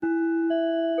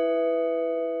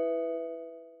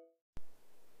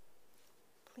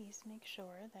make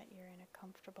sure that you're in a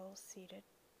comfortable seated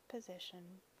position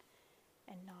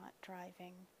and not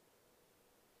driving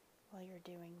while you're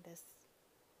doing this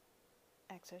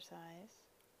exercise.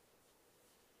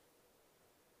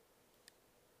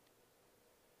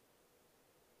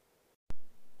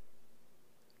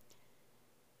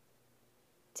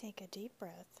 Take a deep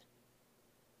breath.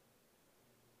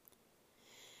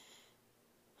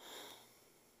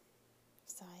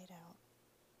 Sigh it out.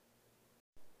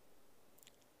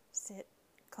 Sit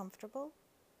comfortable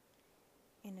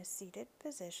in a seated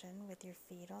position with your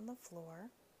feet on the floor.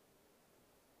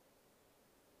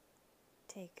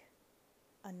 Take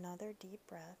another deep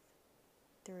breath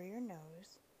through your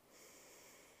nose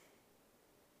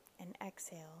and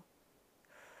exhale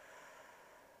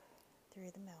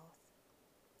through the mouth.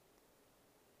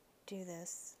 Do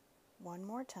this one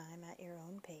more time at your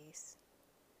own pace.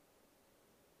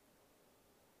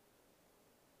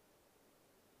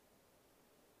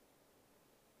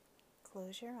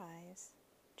 Close your eyes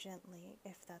gently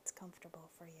if that's comfortable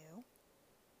for you,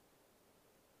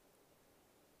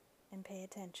 and pay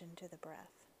attention to the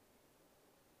breath.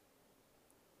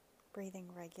 Breathing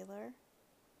regular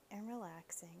and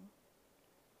relaxing,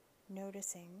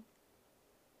 noticing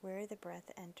where the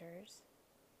breath enters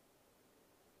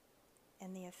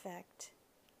and the effect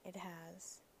it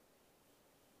has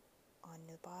on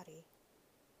the body.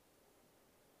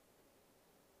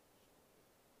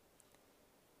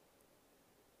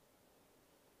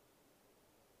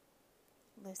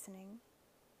 Listening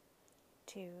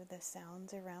to the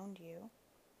sounds around you,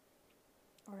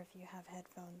 or if you have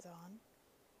headphones on,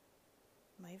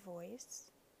 my voice,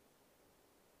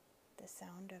 the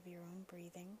sound of your own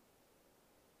breathing.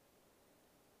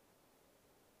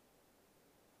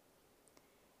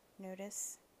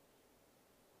 Notice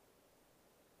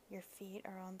your feet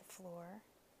are on the floor.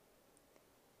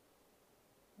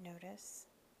 Notice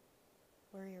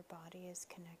where your body is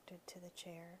connected to the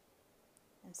chair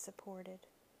and supported.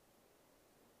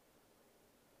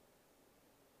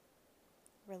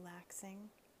 Relaxing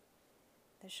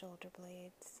the shoulder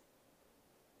blades,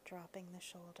 dropping the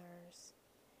shoulders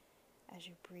as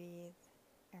you breathe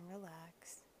and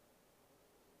relax.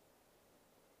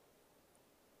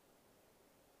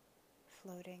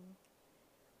 Floating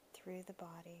through the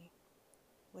body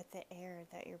with the air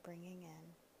that you're bringing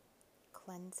in,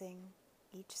 cleansing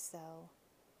each cell.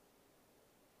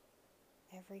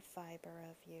 Every fiber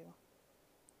of you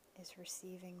is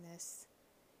receiving this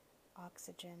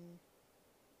oxygen,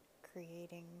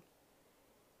 creating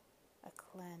a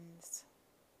cleanse.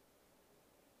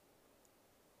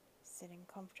 Sitting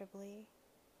comfortably,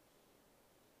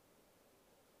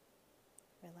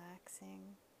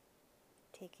 relaxing,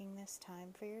 taking this time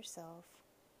for yourself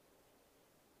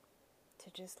to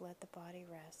just let the body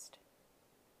rest.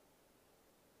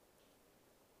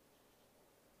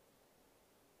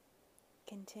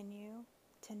 Continue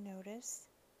to notice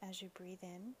as you breathe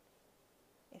in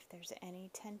if there's any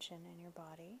tension in your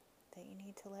body that you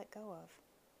need to let go of.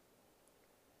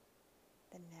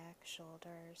 The neck,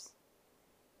 shoulders,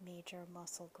 major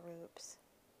muscle groups,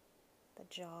 the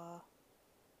jaw.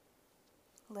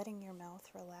 Letting your mouth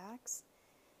relax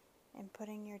and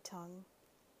putting your tongue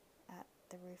at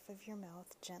the roof of your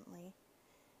mouth gently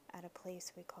at a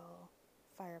place we call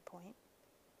fire point,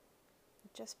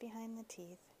 just behind the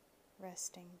teeth,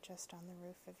 resting just on the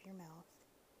roof of your mouth,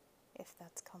 if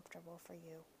that's comfortable for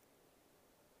you.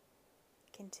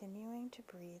 Continuing to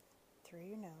breathe through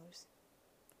your nose,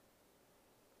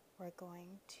 we're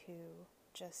going to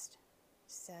just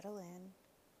settle in,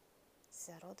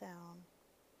 settle down,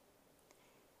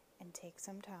 and take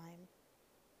some time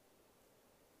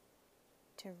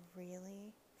to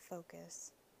really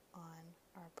focus on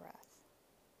our breath.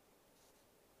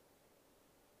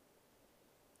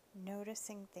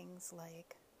 Noticing things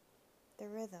like the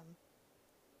rhythm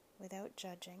without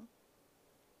judging.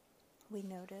 We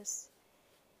notice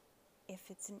if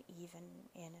it's an even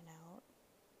in and out.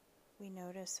 We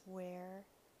notice where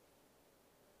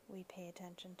we pay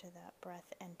attention to that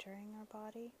breath entering our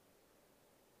body.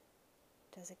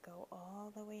 Does it go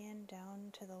all the way in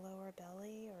down to the lower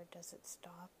belly, or does it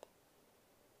stop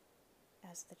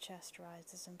as the chest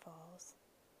rises and falls?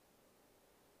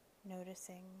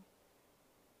 Noticing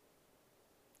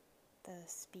the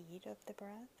speed of the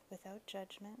breath without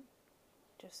judgment,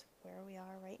 just where we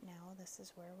are right now. This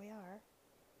is where we are,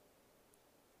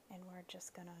 and we're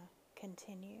just gonna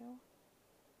continue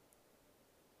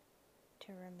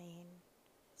to remain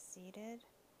seated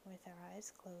with our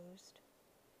eyes closed,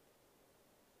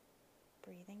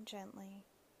 breathing gently,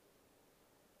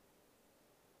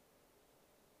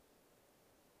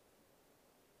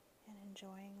 and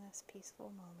enjoying this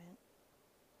peaceful moment.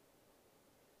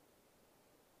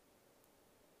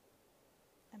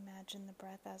 Imagine the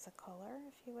breath as a color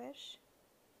if you wish,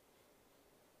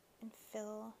 and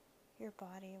fill your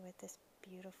body with this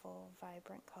beautiful,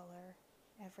 vibrant color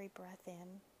every breath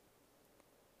in.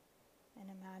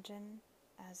 And imagine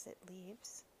as it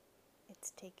leaves,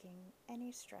 it's taking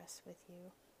any stress with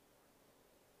you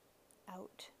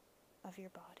out of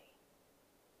your body.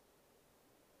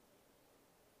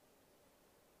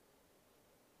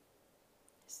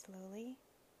 Slowly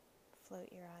float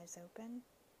your eyes open.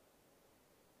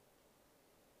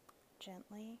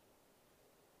 Gently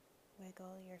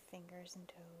wiggle your fingers and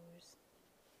toes.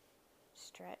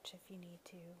 Stretch if you need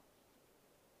to.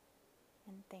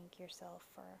 And thank yourself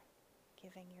for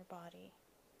giving your body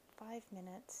 5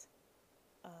 minutes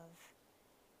of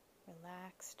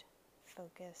relaxed,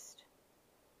 focused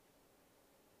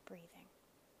breathing.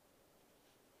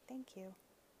 Thank you.